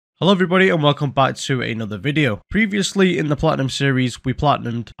Hello everybody and welcome back to another video. Previously in the Platinum series, we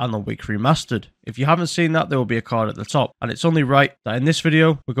platinumed Alan Wake Remastered. If you haven't seen that, there will be a card at the top. And it's only right that in this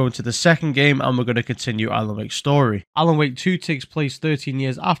video, we're going to the second game and we're going to continue Alan Wake's story. Alan Wake 2 takes place 13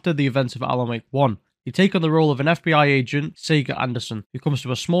 years after the events of Alan Wake 1. You take on the role of an FBI agent, Saga Anderson, who comes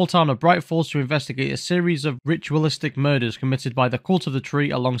to a small town of Bright Falls to investigate a series of ritualistic murders committed by the Cult of the Tree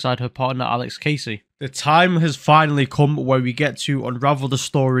alongside her partner Alex Casey. The time has finally come where we get to unravel the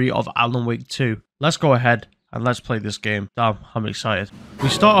story of Alan Wake 2. Let's go ahead and let's play this game. Damn, I'm excited. We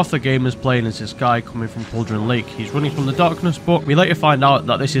start off the game as playing as this guy coming from Cauldron Lake. He's running from the darkness, but we later find out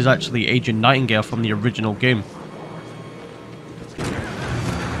that this is actually Agent Nightingale from the original game.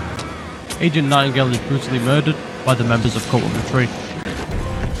 Agent Nightingale is brutally murdered by the members of Cult of the Tree.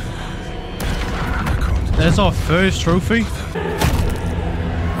 There's our first trophy.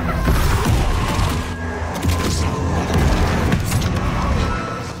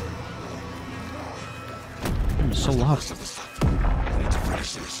 It's so loud.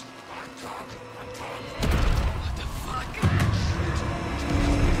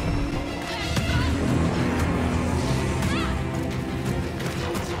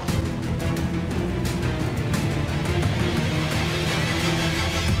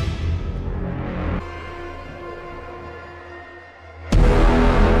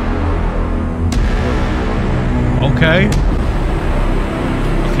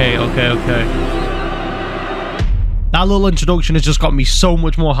 Okay. That little introduction has just got me so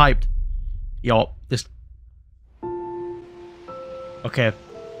much more hyped. Yo, this... Okay.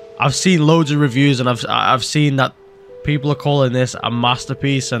 I've seen loads of reviews and I've seen that people are calling this a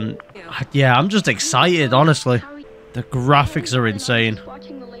masterpiece and... Yeah, I'm just excited, honestly. The graphics are insane.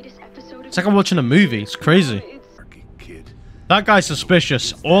 It's like I'm watching a movie. It's crazy. That guy's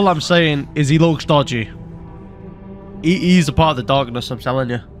suspicious. All I'm saying is he looks dodgy. He's a part of the darkness, I'm telling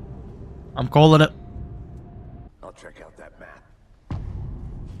you. I'm calling it. I'll check out that map.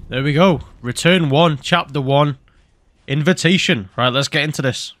 There we go. Return 1, Chapter 1. Invitation. Right, let's get into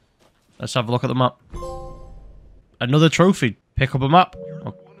this. Let's have a look at the map. Another trophy. Pick up a map.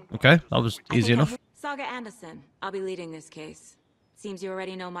 Oh, okay, that was easy enough. Saga Anderson. I'll be leading this case. Seems you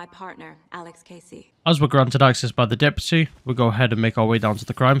already know my partner, Alex Casey. As we're granted access by the deputy, we'll go ahead and make our way down to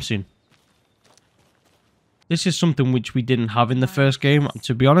the crime scene. This is something which we didn't have in the first game, and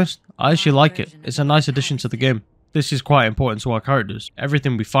to be honest, I actually like it. It's a nice addition to the game. This is quite important to our characters.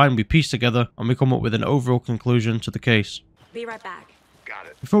 Everything we find we piece together and we come up with an overall conclusion to the case. Be right back. Got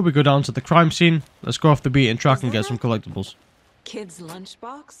it. Before we go down to the crime scene, let's go off the beaten track and get some collectibles. Kid's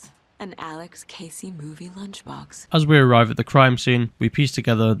lunchbox? An Alex Casey movie lunchbox. As we arrive at the crime scene, we piece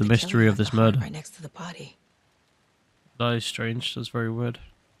together the mystery of this murder. Right next to the body. That is strange, that's very weird.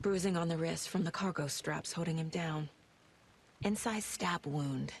 Bruising on the wrist from the cargo straps holding him down. Inside stab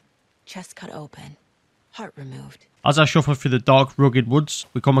wound. Chest cut open. Heart removed. As I shuffle through the dark, rugged woods,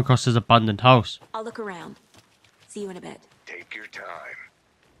 we come across this abandoned house. I'll look around. See you in a bit. Take your time.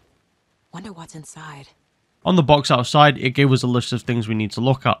 Wonder what's inside. On the box outside, it gave us a list of things we need to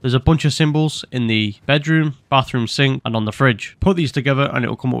look at. There's a bunch of symbols in the bedroom, bathroom sink, and on the fridge. Put these together and it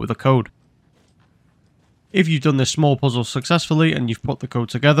will come up with a code. If you've done this small puzzle successfully and you've put the code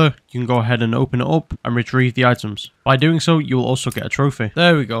together, you can go ahead and open it up and retrieve the items. By doing so, you will also get a trophy.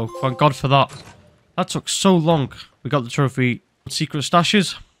 There we go. Thank God for that. That took so long. We got the trophy secret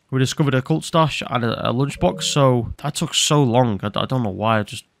stashes. We discovered a cult stash and a lunchbox, so that took so long. I don't know why.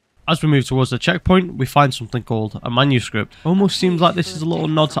 As we move towards the checkpoint, we find something called a manuscript. Almost seems like this is a little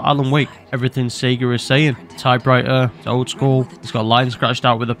nod to Alan Wake. Everything Saga is saying. Typewriter, it's old school. It's got a line scratched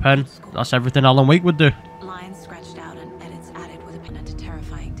out with a pen. That's everything Alan Wake would do. Lines scratched out and edits added with a pen into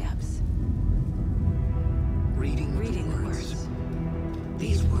terrifying depths. Reading the words.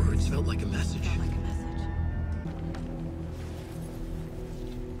 These words felt like a message.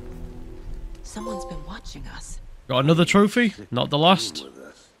 Someone's been watching us. Got another trophy, not the last.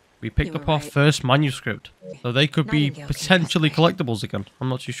 We picked up our first manuscript, so they could be potentially collectibles again. I'm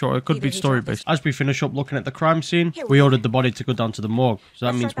not too sure. It could be story-based. As we finish up looking at the crime scene, we ordered the body to go down to the morgue. So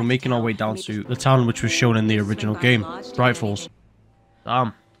that means we're making our way down to the town which was shown in the original game, Bright Falls.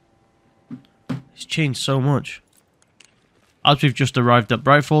 Damn. It's changed so much. As we've just arrived at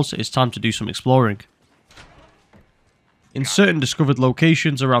Bright Falls, it's time to do some exploring. In certain discovered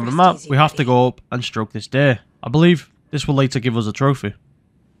locations around the map, we have to go up and stroke this deer. I believe this will later give us a trophy.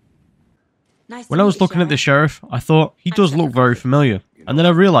 When I was looking at the sheriff, I thought, he does look very familiar. And then I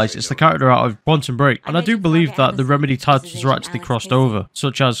realised it's the character out of Quantum Break. And I do believe that the Remedy titles are actually crossed over,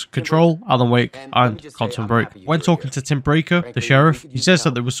 such as Control, Alan Wake, and Quantum Break. When talking to Tim Breaker, the sheriff, he says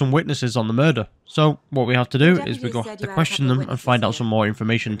that there were some witnesses on the murder. So what we have to do is we go to question them and find out some more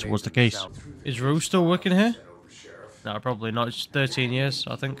information towards the case. Is Rose still working here? No, probably not. It's 13 years,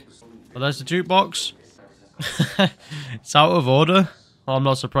 I think. Well, there's the jukebox. It's out of order. Well, I'm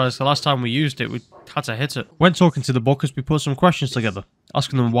not surprised. The last time we used it, we had to hit it. When talking to the bookers, we put some questions together,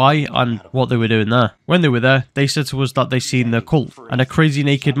 asking them why and what they were doing there. When they were there, they said to us that they seen their cult and a crazy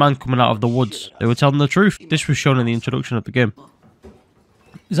naked man coming out of the woods. They were telling the truth. This was shown in the introduction of the game.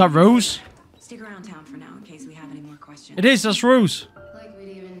 Is that Rose? Stick around town for now in case we have any more questions. It is. That's Rose.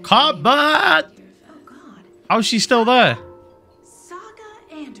 Combat! Oh God. How's she still there? Saga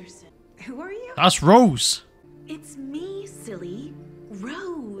Anderson. Who are you? That's Rose. It's me, silly.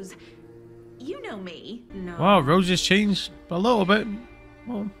 Rose. You know me. No. Wow, Rose has changed a little bit.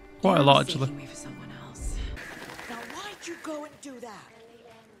 Well, quite a lot actually. Me for someone else. Now why'd you go and do that?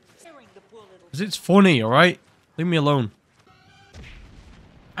 Because it's funny, alright? Leave me alone.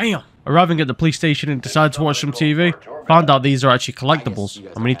 Damn. Arriving at the police station and decided to watch some TV. Found out these are actually collectibles,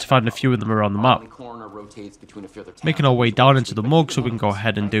 and we need to find a few of them around the map. Making our way down into the morgue so we can go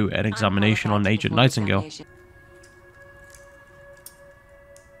ahead and do an examination on Agent Nightingale.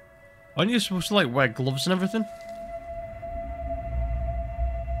 Aren't you supposed to like wear gloves and everything?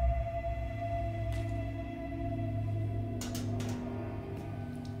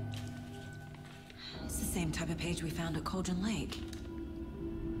 It's the same type of page we found at Cauldron Lake.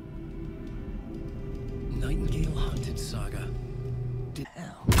 Nightingale Hunted Saga.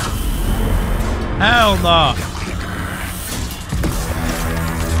 Hell no!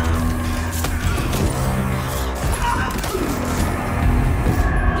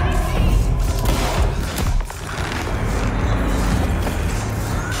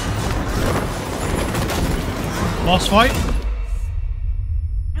 Boss fight?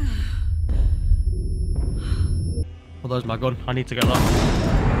 Well, there's my gun. I need to get that.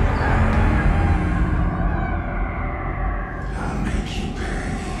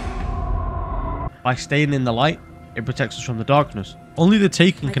 By staying in the light, it protects us from the darkness. Only the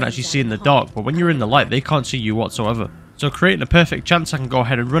Taken can actually see in the dark, but when you're in the light, they can't see you whatsoever. So creating a perfect chance, I can go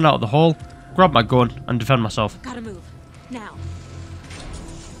ahead and run out of the hall, grab my gun, and defend myself. Gotta move. Now.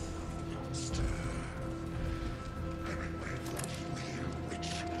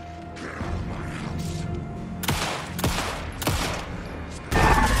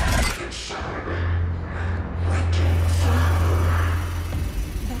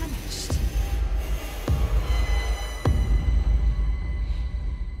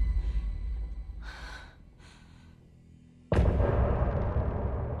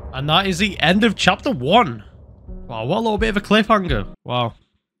 And that is the end of chapter 1. Wow, what a little bit of a cliffhanger. Wow.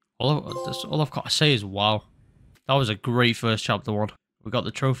 All I've got to say is wow. That was a great first chapter 1. We got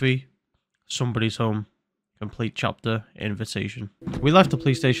the trophy. Somebody's home. Complete chapter. Invitation. We left the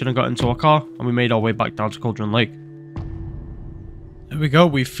police station and got into our car. And we made our way back down to Cauldron Lake. There we go.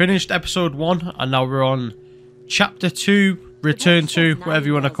 We finished episode 1. And now we're on chapter 2. Return to. Whatever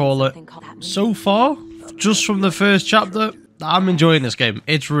you want to call it. So far, just from the first chapter, I'm enjoying this game.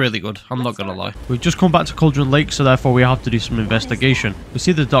 It's really good. I'm not gonna lie. We've just come back to Cauldron Lake, so therefore we have to do some investigation. We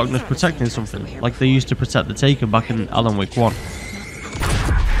see the darkness protecting something, like they used to protect the Taken back in Alan Wake 1.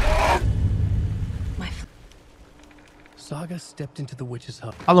 Saga stepped into the witch's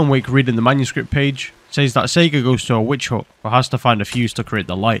hut. Alan Wake, reading the manuscript page, says that Sega goes to a witch hut, but has to find a fuse to create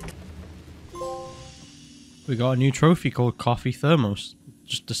the light. We got a new trophy called Coffee Thermos.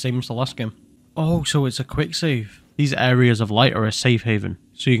 Just the same as the last game. Oh, so it's a quick save. These areas of light are a safe haven,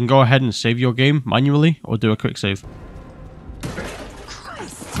 so you can go ahead and save your game manually or do a quick save.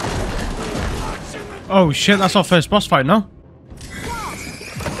 Oh shit, that's our first boss fight now.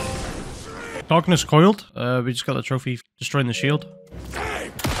 Darkness coiled. We just got the trophy destroying the shield.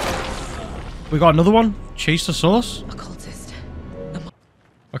 We got another one. Chase the source. Occultist.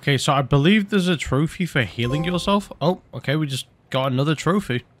 Okay, so I believe there's a trophy for healing yourself. Oh, okay, we just got another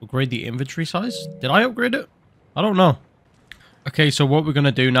trophy. Upgrade the inventory size. Did I upgrade it? I don't know. Okay, so what we're going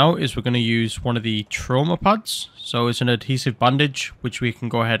to do now is we're going to use one of the trauma pads. So it's an adhesive bandage, which we can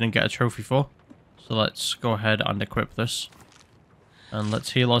go ahead and get a trophy for. So let's go ahead and equip this. And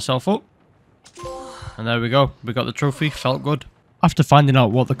let's heal ourselves up. And there we go. We got the trophy. Felt good. After finding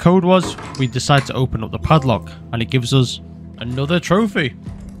out what the code was, we decided to open up the padlock. And it gives us another trophy.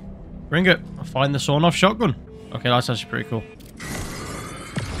 Bring it. Find the sawn-off shotgun. Okay, that's actually pretty cool.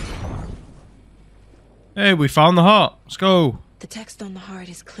 Hey, we found the heart. Let's go. The text on the heart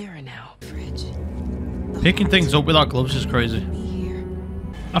is clearer now. Fridge. Picking things up without gloves is crazy. Here.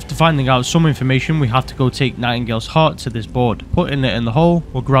 After finding out some information, we have to go take Nightingale's heart to this board. Putting it in the hole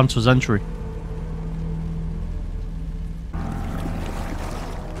will grant us entry.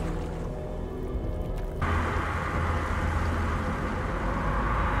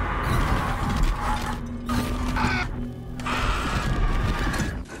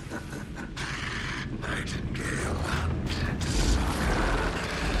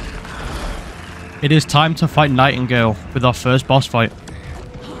 It is time to fight Nightingale with our first boss fight.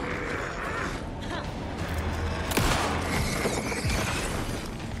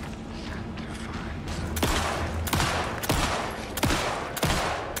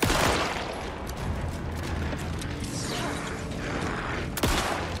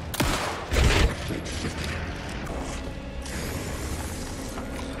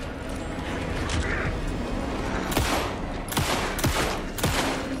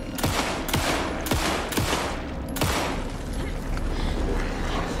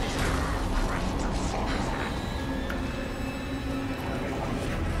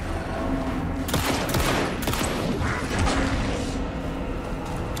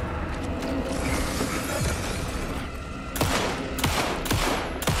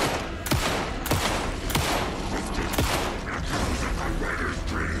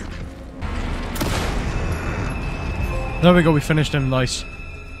 There we go, we finished him, nice.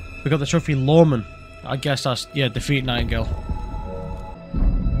 We got the trophy Lawman. I guess that's, yeah, defeat Nightingale.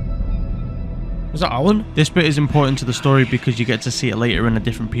 Was that Alan? This bit is important to the story because you get to see it later in a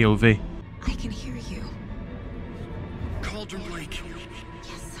different POV. I can hear you. Cauldron Lake.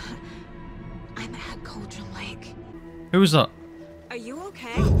 Yes, I'm at Cauldron Lake. Who was that? Are you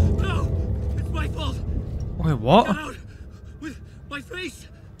okay? No! It's my fault! Wait, what? Got out! With my face!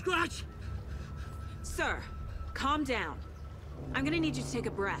 Scratch! Sir, calm down. I'm gonna need you to take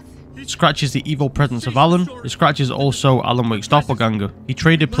a breath. Scratch is the evil presence of Alan. The Scratch is also Alan Wake's doppelganger. He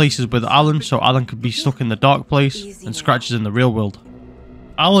traded places with Alan so Alan could be stuck in the dark place and Scratch is in the real world.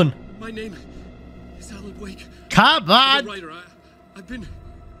 Alan! My name is Alan Wake. Come I'm on! a writer. I've been...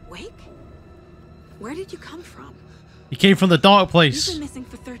 Wake? Where did you come from? He came from the dark You've place. been missing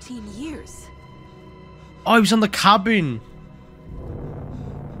for 13 years. Oh, he was in the cabin.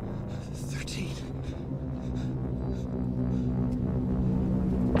 13.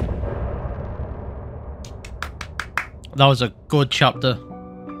 That was a good chapter.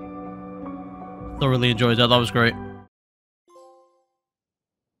 Thoroughly enjoyed that. That was great.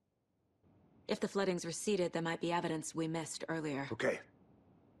 If the floodings receded, there might be evidence we missed earlier. Okay.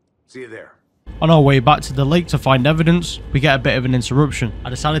 See you there. On our way back to the lake to find evidence, we get a bit of an interruption. I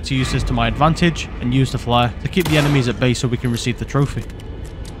decided to use this to my advantage and use the flare to keep the enemies at bay so we can receive the trophy.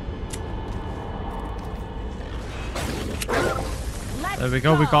 There we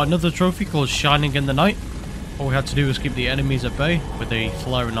go, we got another trophy called Shining in the Night. All we had to do was keep the enemies at bay with a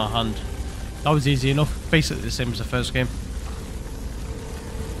flare in our hand. That was easy enough, basically the same as the first game.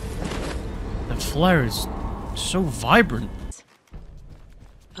 The flare is so vibrant.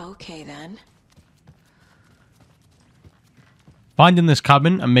 Okay then. Finding this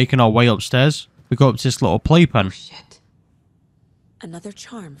cabin and making our way upstairs, we go up to this little playpen. Shit. Another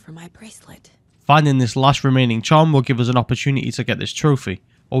charm for my bracelet. Finding this last remaining charm will give us an opportunity to get this trophy.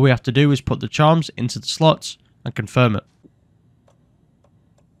 All we have to do is put the charms into the slots and confirm it.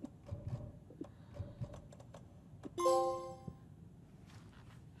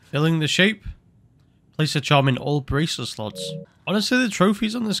 Filling the shape. Place a charm in all bracelet slots. Honestly, the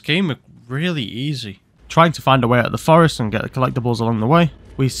trophies on this game are really easy. Trying to find a way out of the forest and get the collectibles along the way.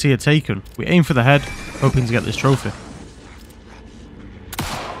 We see a taken. We aim for the head, hoping to get this trophy.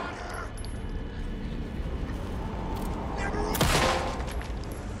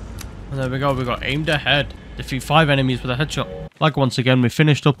 And there we go, we got aimed ahead. Defeat 5 enemies with a headshot. Like once again, we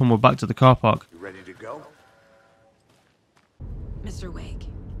finished up and we're back to the car park. You ready to go? Mr. Wake,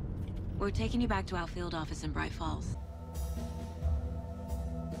 we're taking you back to our field office in Bright Falls.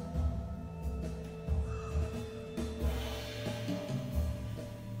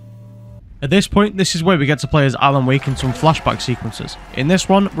 At this point, this is where we get to play as Alan Wake in some flashback sequences. In this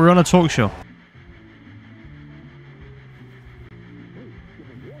one, we're on a talk show.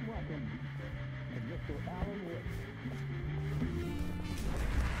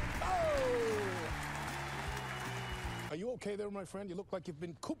 Are you okay there, my friend? You look like you've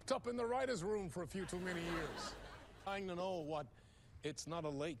been cooped up in the writer's room for a few too many years. Trying to know what? It's not a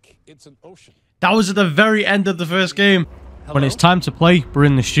lake, it's an ocean. That was at the very end of the first game. When it's time to play, we're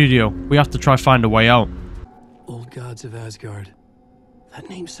in the studio. We have to try find a way out. Old gods of Asgard. That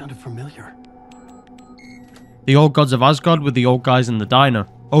name sounded familiar. The old gods of Asgard with the old guys in the diner,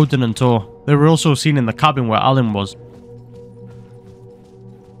 Odin and Thor. They were also seen in the cabin where Alan was.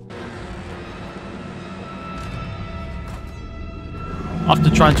 After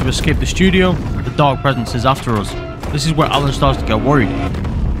trying to escape the studio, the dark presence is after us. This is where Alan starts to get worried.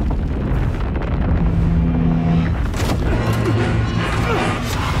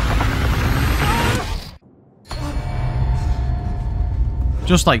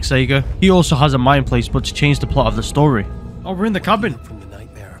 Just like Sega, he also has a mind place but to change the plot of the story. Oh, we're in the cabin. From the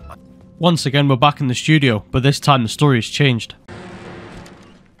nightmare. Once again, we're back in the studio, but this time the story has changed.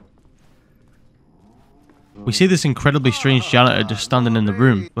 We see this incredibly strange janitor just standing in the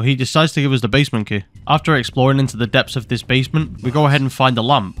room, but he decides to give us the basement key. After exploring into the depths of this basement, we go ahead and find a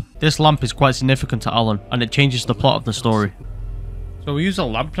lamp. This lamp is quite significant to Alan, and it changes the plot of the story. So we use a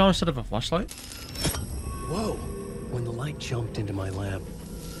lamp now instead of a flashlight? Whoa! When the light jumped into my lamp,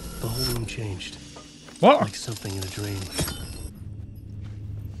 the whole room changed. What? Like something in a dream.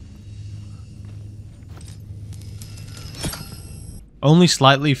 Only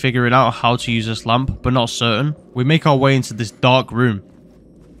slightly figuring out how to use this lamp, but not certain, we make our way into this dark room.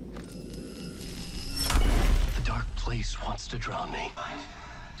 The dark place wants to drown me.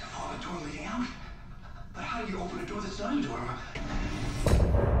 To follow a door leading out? But how do you open a door that's not a door?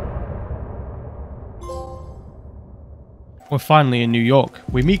 We're finally in New York.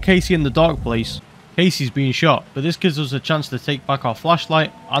 We meet Casey in the dark place. Casey's being shot, but this gives us a chance to take back our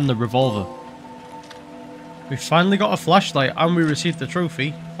flashlight and the revolver. We finally got a flashlight and we received the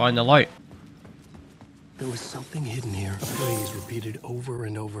trophy, Find the Light. There was something hidden here, a phrase repeated over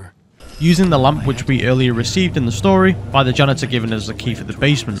and over. Using the lamp which we earlier received in the story, by the janitor giving us the key for the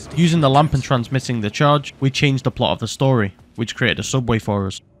basement. Using the lamp and transmitting the charge, we changed the plot of the story, which created a subway for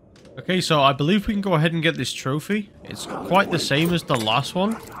us. Okay, so I believe we can go ahead and get this trophy. It's quite the same as the last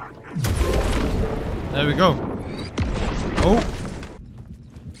one. There we go. Oh.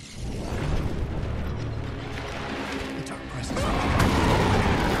 The dark presence.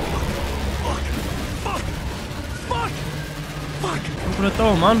 Fuck! Open the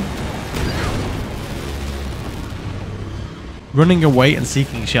door, man. Running away and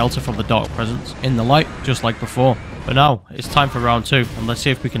seeking shelter from the dark presence in the light, just like before. But now, it's time for round 2, and let's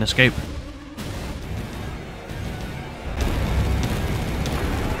see if we can escape.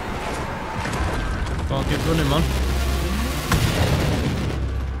 Go on, keep running, man.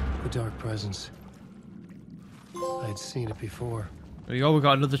 The dark presence. I'd seen it before. There we go, we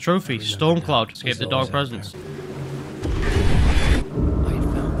got another trophy. Stormcloud, escape the dark presence. I had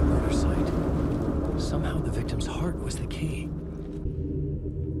found the murder site. Somehow the victim's heart was the key.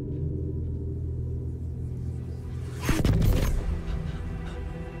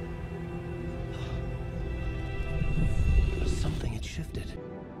 Something had shifted.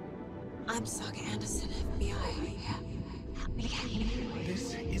 I'm Saga Anderson, FBI.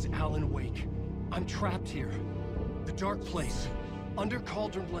 This is Alan Wake. I'm trapped here. The dark place. Under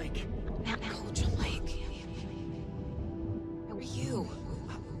Cauldron Lake. Not Cauldron Lake. Who are you?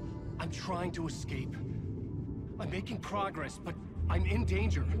 I'm trying to escape. I'm making progress, but I'm in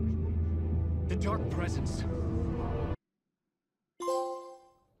danger. The dark presence.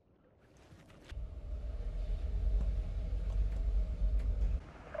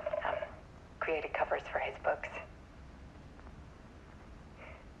 Created covers for his books.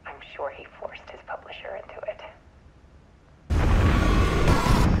 I'm sure he forced his publisher into it.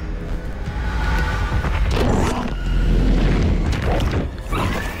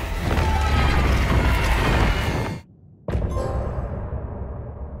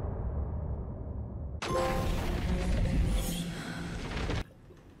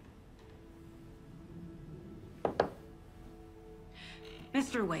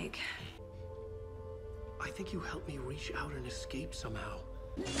 Mr. Wake. I think you helped me reach out and escape somehow.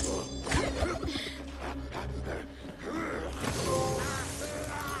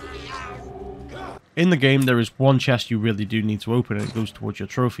 In the game, there is one chest you really do need to open and it goes towards your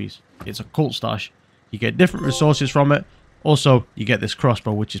trophies. It's a cult stash. You get different resources from it. Also, you get this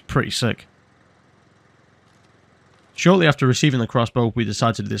crossbow, which is pretty sick. Shortly after receiving the crossbow, we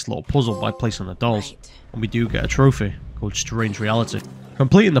decided to do this little puzzle by placing the dolls. And we do get a trophy called Strange Reality.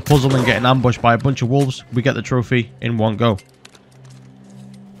 Completing the puzzle and getting ambushed by a bunch of wolves, we get the trophy in one go.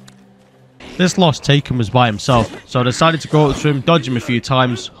 This lost Taken was by himself, so I decided to go up to him, dodge him a few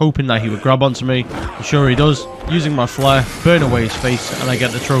times, hoping that he would grab onto me. And sure he does, using my flare, burn away his face, and I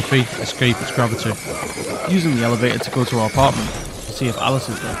get the trophy, escape its gravity. Using the elevator to go to our apartment, to see if Alice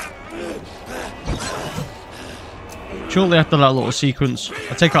is there. Shortly after that little sequence,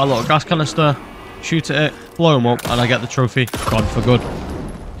 I take out a little gas canister, shoot at it, blow him up, and I get the trophy, gone for good.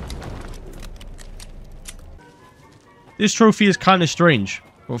 This trophy is kind of strange,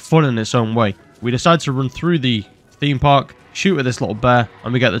 but fun in its own way. We decide to run through the theme park, shoot at this little bear,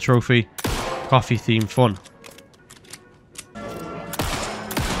 and we get the trophy. Coffee themed fun.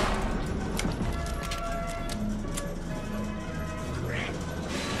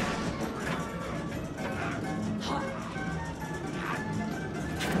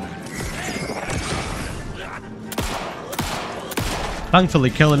 thankfully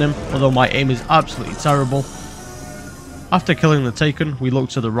killing him, although my aim is absolutely terrible. After killing the Taken, we look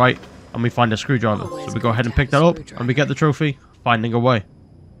to the right and we find a screwdriver. So we go ahead and pick that up and we get the trophy, finding a way.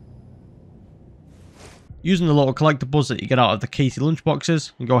 Using the little collectibles that you get out of the Katie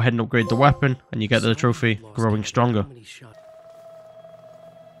lunchboxes, you go ahead and upgrade the weapon and you get the trophy growing stronger.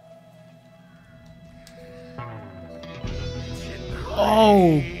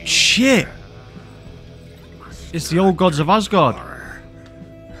 Oh, shit! It's the old gods of Asgard.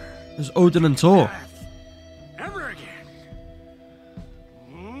 There's Odin and Thor.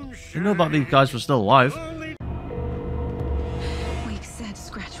 You know that these guys were still alive. Wake said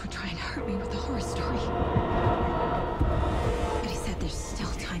Scratch would try and hurt me with the horror story. But he said there's still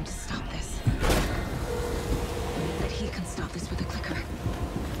time to stop this. That he can stop this with a clicker.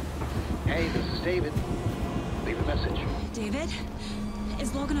 Hey, this is David. Leave a message. David?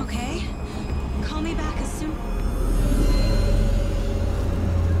 Is Logan okay? Call me back as soon...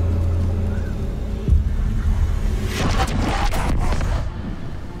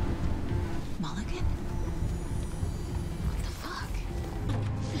 Mulligan? What the fuck?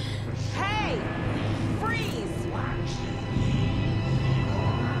 Hey! Freeze!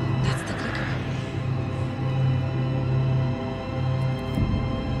 That's the clicker.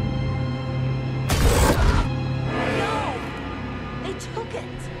 No! They took it!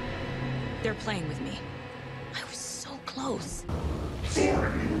 They're playing with me. I was so close.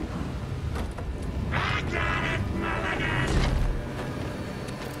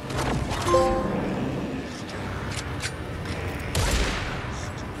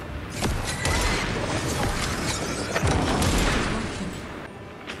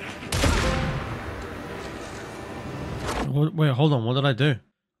 Wait, hold on. What did I do?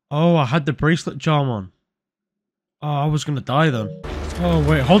 Oh, I had the bracelet charm on. Oh, I was gonna die then. Oh,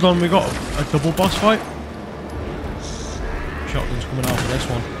 wait, hold on. We got a double boss fight. Shotgun's coming out for this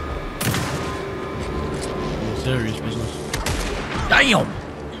one. Serious business. Damn!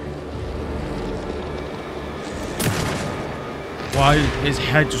 Why his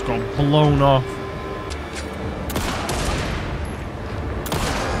head just got blown off?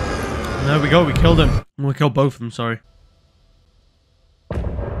 And there we go. We killed him. We killed both of them. Sorry.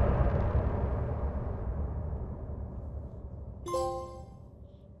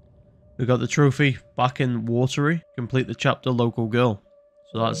 We got the trophy back in Watery. Complete the chapter Local Girl.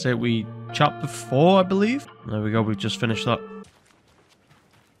 So that's it. We chapter 4, I believe. There we go. We've just finished that.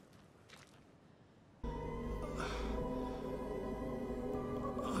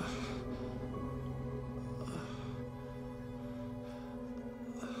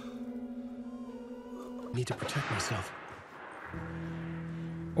 I need to protect myself.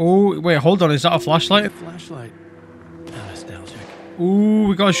 Oh, wait, hold on. Is that a flashlight? Flashlight. How nostalgic. Ooh,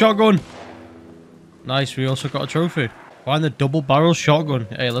 we got a shotgun. Nice. We also got a trophy. Find the double barrel shotgun.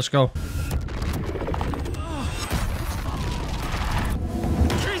 Hey, let's go.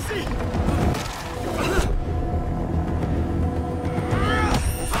 Tracy!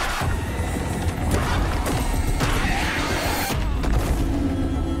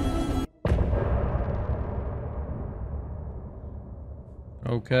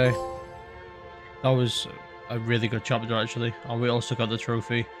 Okay. That was a really good chapter, actually. And we also got the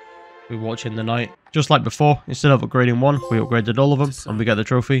trophy. We watch in the night. Just like before, instead of upgrading one, we upgraded all of them. And we get the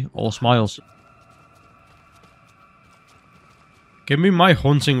trophy. All smiles. Give me my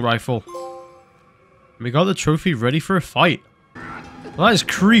hunting rifle. We got the trophy ready for a fight. Well, that is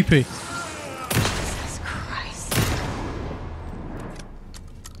creepy. Jesus Christ.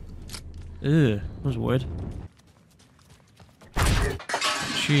 Ew, that was weird.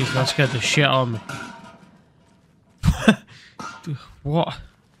 Jeez, that scared the shit out of me. What?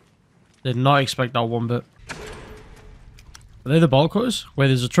 Did not expect that one bit. Are they the bolt cutters? Wait,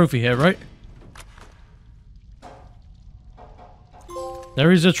 there's a trophy here, right?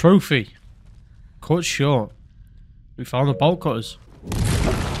 There is a trophy. Cut short. We found the bolt cutters.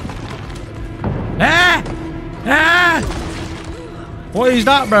 Ah! Ah! What is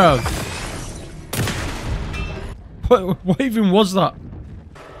that, bro? What even was that?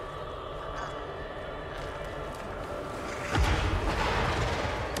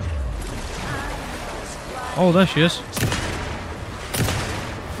 Oh, there she is.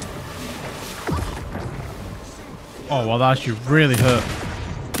 Oh, well, that actually really hurt.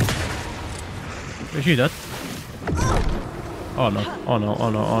 Is she dead? Oh, no. Oh, no. Oh,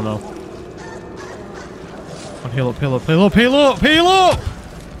 no. Oh, no. Oh, heal up, heal up, heal up, heal up, heal up!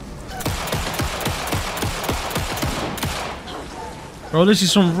 Bro, this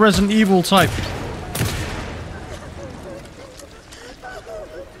is some Resident Evil type.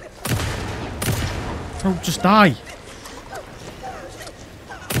 Bro, just die.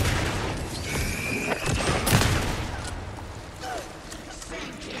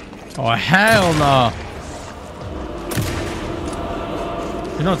 Oh, hell no.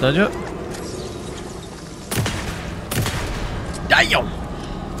 You're not dead yet? Damn!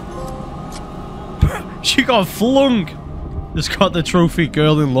 She got flung! Just got the trophy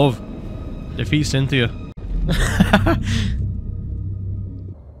girl in love. Defeat Cynthia.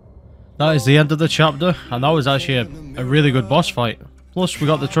 That is the end of the chapter, and that was actually a really good boss fight. Plus, we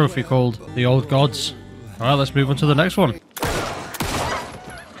got the trophy called the Old Gods. Alright, let's move on to the next one.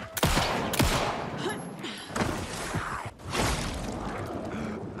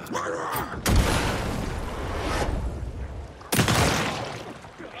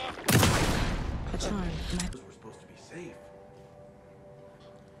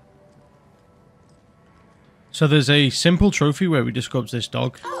 So there's a simple trophy where we just go up to this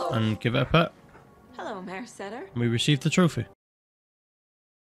dog and give it a pet. Hello, Mare Setter. And we receive the trophy.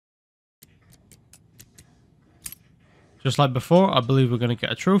 Just like before, I believe we're going to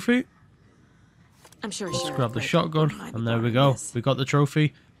get a trophy. I'm sure. Let's grab the shotgun, and there we go. We got the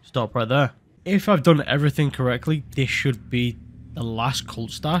trophy. Stop right there. If I've done everything correctly, this should be the last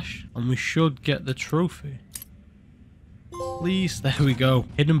cult stash, and we should get the trophy. Please, there we go.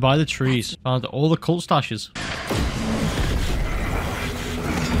 Hidden by the trees. Found all the cult stashes.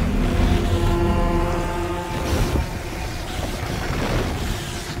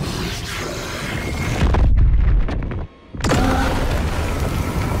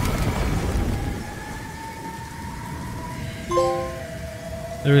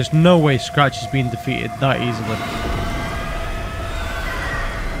 There is no way Scratch is being defeated that easily.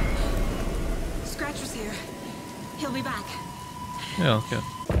 Scratcher's here. He'll be back. Yeah, okay.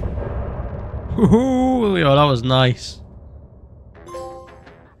 Ooh, yo, that was nice.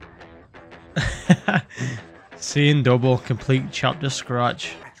 Seeing double, complete chapter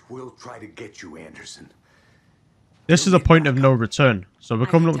Scratch. We'll try to get you, Anderson. This is a point of no return, so we're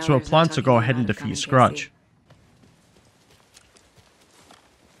coming up to a plan to go ahead and defeat Scratch.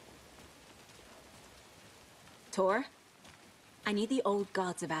 Tor, I need the old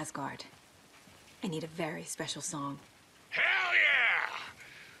gods of Asgard. I need a very special song. Hell yeah!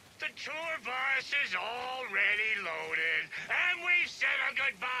 The tour bus is already loaded, and we've said our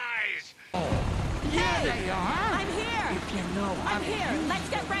goodbyes! Hey! There you are! I'm here! If you know I'm here! Let's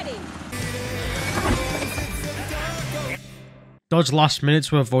get ready! Dodge last minute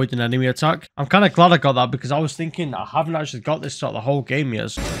to avoid an enemy attack. I'm kind of glad I got that because I was thinking I haven't actually got this throughout the whole game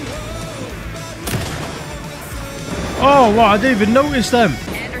yet. Oh, wow, I didn't even notice them.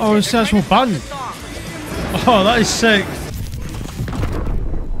 Oh, it's the actual band. Oh, that is sick.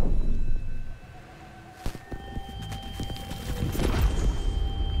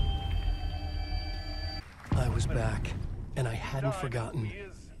 I was back, and I hadn't forgotten.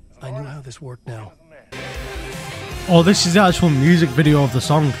 I knew how this worked now. Oh, this is the actual music video of the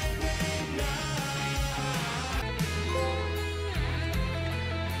song.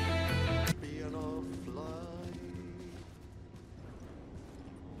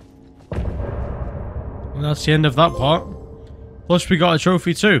 And that's the end of that part. Plus we got a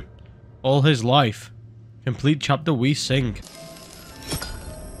trophy too. All his life. Complete chapter we sing.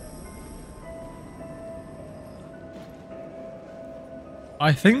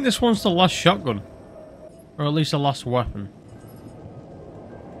 I think this one's the last shotgun. Or at least the last weapon.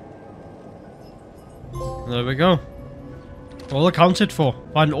 There we go. All accounted for.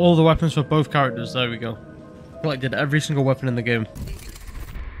 Find all the weapons for both characters. There we go. Collected every single weapon in the game.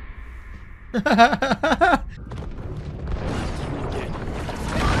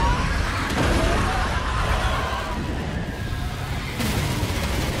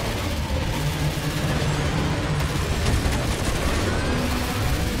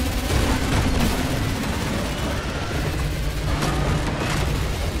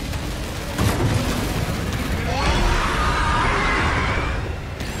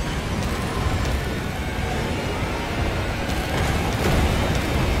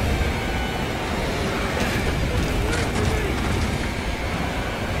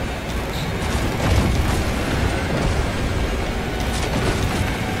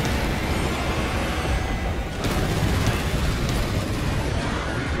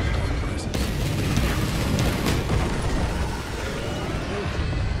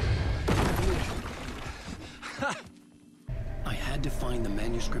 I had to find the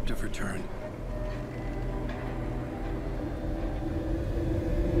manuscript of return.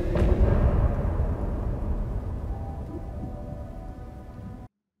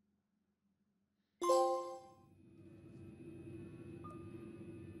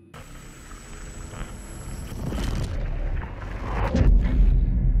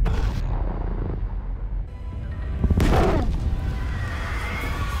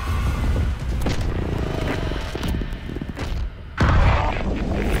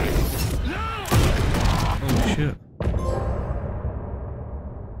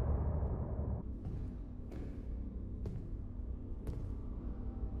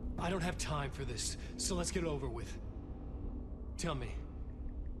 don't have time for this, so let's get over with. Tell me,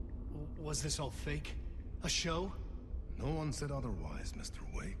 was this all fake? A show? No one said otherwise, Mr.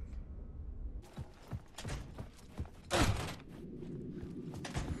 Wake.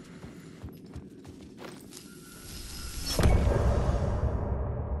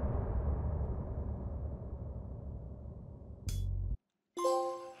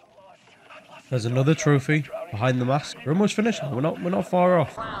 There's another trophy behind the mask. We're almost finished now. We're not far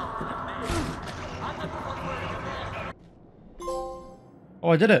off. Oh,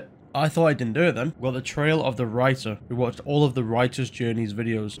 I did it. I thought I didn't do it then. We got the trail of the writer. We watched all of the writer's journeys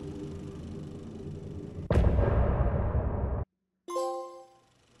videos.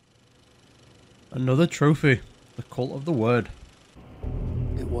 Another trophy. The cult of the word.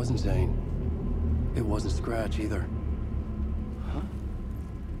 It wasn't Zane. It wasn't Scratch either. Huh?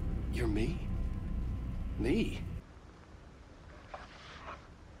 You're me? Me?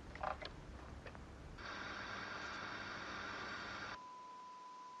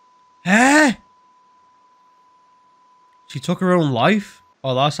 Eh? She took her own life?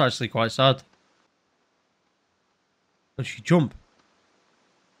 Oh, that's actually quite sad. Did she jump?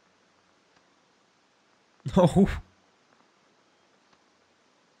 No.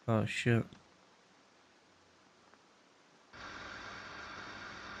 Oh, shit.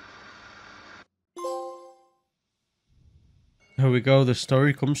 Here we go. The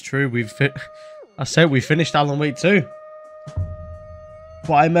story comes true. I said we finished Alan Wake 2.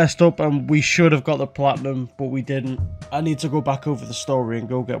 But I messed up and we should have got the platinum, but we didn't. I need to go back over the story and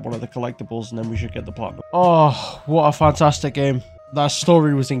go get one of the collectibles and then we should get the platinum. Oh, what a fantastic game. That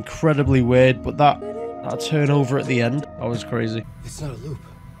story was incredibly weird, but that turnover at the end, that was crazy. It's not a loop.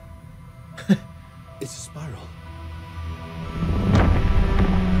 It's a spiral.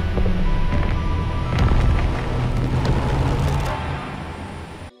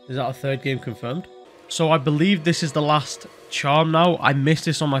 Is that a third game confirmed? So I believe this is the last charm now. I missed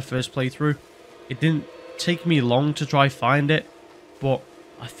this on my first playthrough. It didn't take me long to try find it, but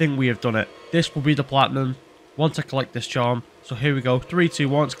I think we have done it. This will be the platinum once I collect this charm. So here we go. 3, 2,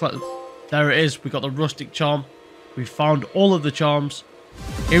 1. There it is. We got the rustic charm. We found all of the charms.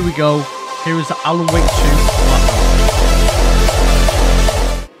 Here we go. Here is the Alan Wake 2 platinum.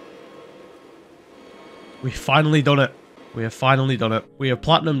 We've finally done it. We have finally done it. We have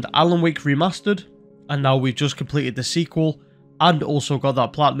platinumed Alan Wake Remastered, and now we've just completed the sequel, and also got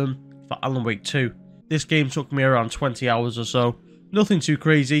that platinum for Alan Wake 2. This game took me around 20 hours or so. Nothing too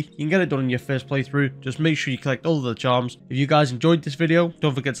crazy. You can get it done in your first playthrough. Just make sure you collect all of the charms. If you guys enjoyed this video,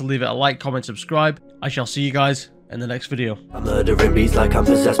 don't forget to leave it a like, comment, subscribe. I shall see you guys in the next video. I'm murdering beats like I'm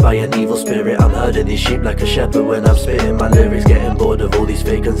possessed by an evil spirit. I'm herding these sheep like a shepherd when I'm spitting my lyrics. Getting bored of all these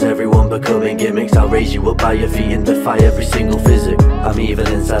fake ones, everyone becoming gimmicks. I'll raise you up by your feet and defy every single physic. I'm evil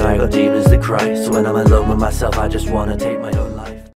inside, I got demons that cry. So when I'm alone with myself, I just wanna take my own